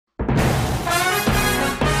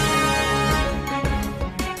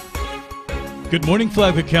Good morning,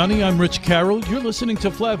 Flagler County. I'm Rich Carroll. You're listening to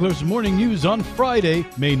Flagler's Morning News on Friday,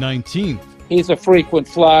 May 19th. He's a frequent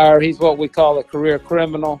flyer. He's what we call a career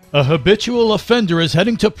criminal. A habitual offender is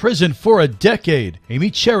heading to prison for a decade. Amy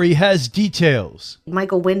Cherry has details.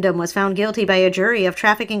 Michael Wyndham was found guilty by a jury of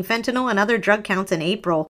trafficking fentanyl and other drug counts in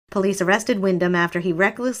April. Police arrested Wyndham after he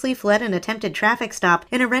recklessly fled an attempted traffic stop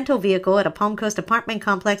in a rental vehicle at a Palm Coast apartment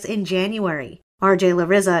complex in January. R.J.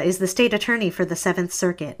 Larrizza is the state attorney for the 7th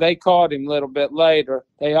Circuit. They caught him a little bit later.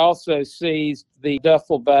 They also seized the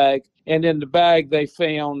duffel bag, and in the bag they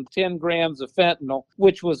found 10 grams of fentanyl,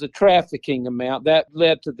 which was a trafficking amount. That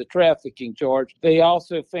led to the trafficking charge. They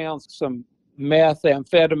also found some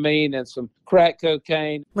methamphetamine and some crack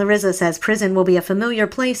cocaine. Larrizza says prison will be a familiar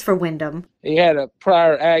place for Wyndham. He had a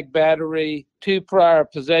prior ag battery, 2 prior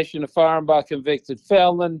possession of firearm by convicted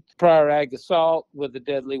felon, prior ag assault with a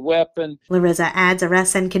deadly weapon. Larrizza adds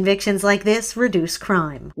arrests and convictions like this reduce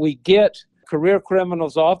crime. We get career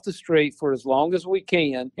criminals off the street for as long as we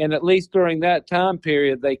can, and at least during that time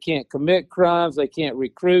period, they can't commit crimes, they can't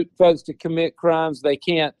recruit folks to commit crimes, they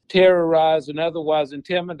can't terrorize and otherwise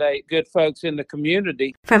intimidate good folks in the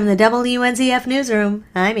community. From the WNZF Newsroom,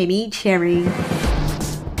 I'm Amy Cherry.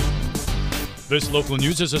 This local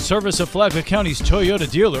news is a service of Flagler County's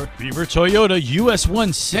Toyota dealer, Beaver Toyota US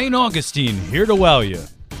 1 St. Augustine, here to wow you.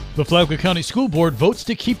 The Flagler County School Board votes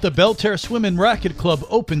to keep the Belterre Swim and Racket Club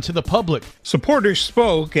open to the public. Supporters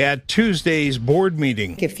spoke at Tuesday's board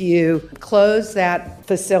meeting. If you close that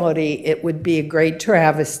facility, it would be a great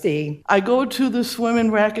travesty. I go to the Swim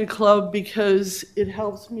and Racket Club because it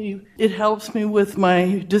helps me with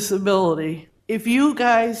my disability. If you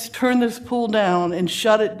guys turn this pool down and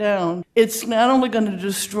shut it down, it's not only going to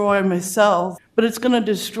destroy myself, but it's going to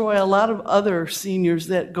destroy a lot of other seniors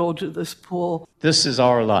that go to this pool. This is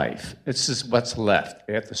our life. This is what's left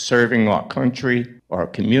after serving our country, our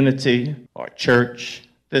community, our church.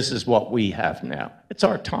 This is what we have now. It's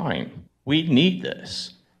our time. We need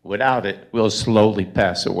this. Without it, we'll slowly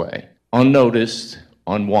pass away. Unnoticed,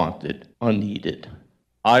 unwanted, unneeded.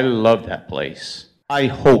 I love that place. I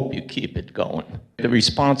hope you keep it going. The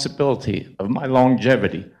responsibility of my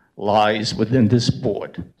longevity lies within this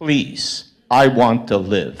board. Please, I want to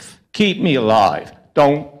live. Keep me alive.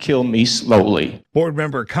 Don't kill me slowly. Board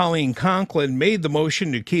member Colleen Conklin made the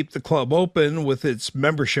motion to keep the club open with its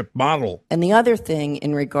membership model. And the other thing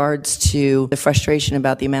in regards to the frustration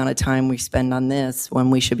about the amount of time we spend on this when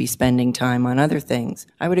we should be spending time on other things,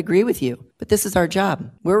 I would agree with you. But this is our job.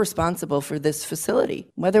 We're responsible for this facility.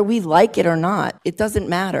 Whether we like it or not, it doesn't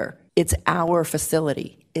matter. It's our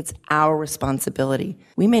facility. It's our responsibility.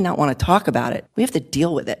 We may not want to talk about it. We have to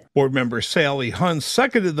deal with it. Board member Sally Hunt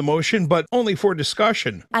seconded the motion, but only for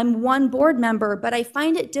discussion. I'm one board member, but I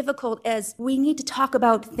find it difficult as we need to talk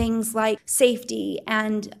about things like safety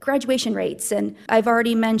and graduation rates. And I've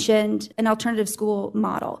already mentioned an alternative school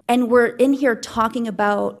model. And we're in here talking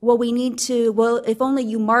about, if only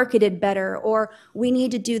you marketed better, or we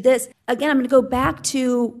need to do this. Again, I'm going to go back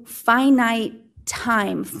to finite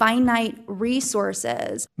time, finite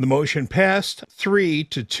resources. The motion passed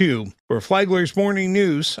 3-2. For Flagler's Morning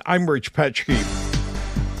News, I'm Rich Petchke.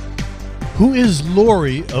 Who is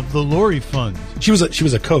Lori of the Lori Fund? She was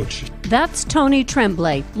a coach. That's Tony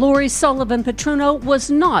Tremblay. Lori Sullivan-Petruno was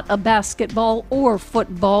not a basketball or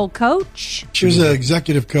football coach. She was an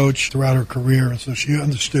executive coach throughout her career, so she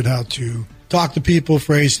understood how to talk to people,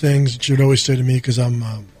 phrase things. She would always say to me, because I'm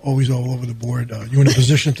always all over the board, you're in a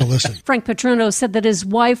position to listen. Frank Petruno said that his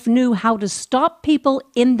wife knew how to stop people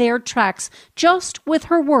in their tracks just with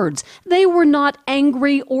her words. They were not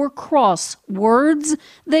angry or cross words.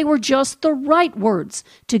 They were just the right words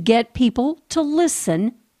to get people to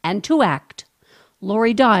listen and to act.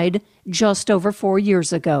 Lori died just over 4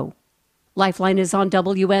 years ago. Lifeline is on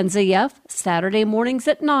WNZF Saturday mornings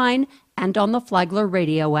at 9 and on the Flagler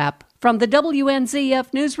radio app. From the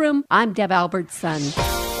WNZF Newsroom, I'm Deb Albertson.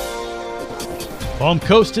 Palm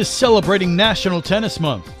Coast is celebrating National Tennis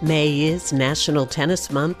Month. May is National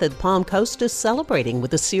Tennis Month, and Palm Coast is celebrating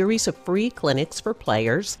with a series of free clinics for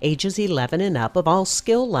players ages 11 and up of all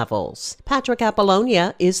skill levels. Patrick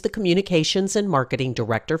Apollonia is the Communications and Marketing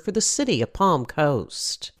Director for the City of Palm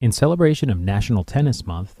Coast. In celebration of National Tennis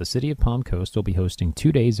Month, the City of Palm Coast will be hosting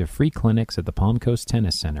 2 days of free clinics at the Palm Coast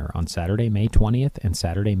Tennis Center on Saturday, May 20th and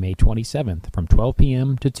Saturday, May 27th from 12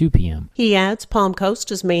 p.m. to 2 p.m. He adds Palm Coast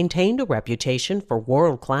has maintained a reputation for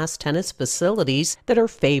world-class tennis facilities that are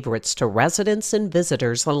favorites to residents and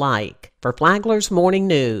visitors alike. For Flagler's Morning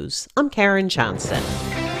News, I'm Karen Johnson.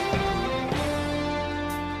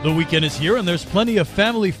 The weekend is here and there's plenty of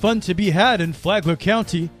family fun to be had in Flagler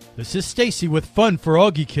County. This is Stacy with Fun for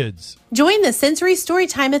Augie Kids. Join the Sensory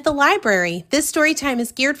Storytime at the library. This storytime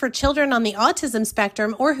is geared for children on the autism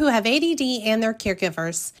spectrum or who have ADD and their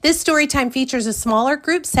caregivers. This storytime features a smaller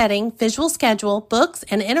group setting, visual schedule, books,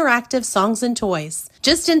 and interactive songs and toys.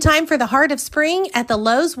 Just in time for the heart of spring, at the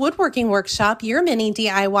Lowe's Woodworking Workshop, your mini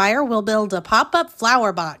DIYer will build a pop-up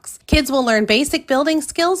flower box. Kids will learn basic building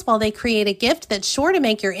skills while they create a gift that's sure to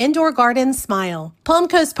make your indoor garden smile. Palm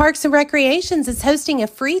Coast Parks and Recreations is hosting a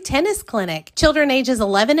free tennis clinic. Children ages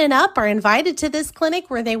 11 and up are invited to this clinic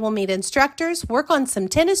where they will meet instructors, work on some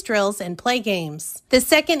tennis drills, and play games. The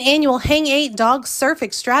second annual Hang 8 Dog Surf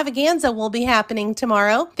Extravaganza will be happening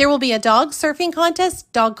tomorrow. There will be a dog surfing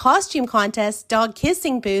contest, dog costume contest, dog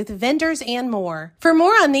kissing booth, vendors, and more. For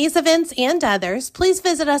more on these events and others, please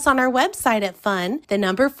visit us on our website at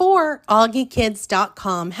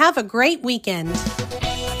fun4augiekids.com. Have a great weekend.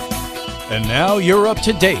 And now you're up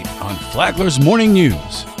to date on Flagler's Morning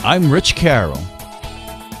News. I'm Rich Carroll.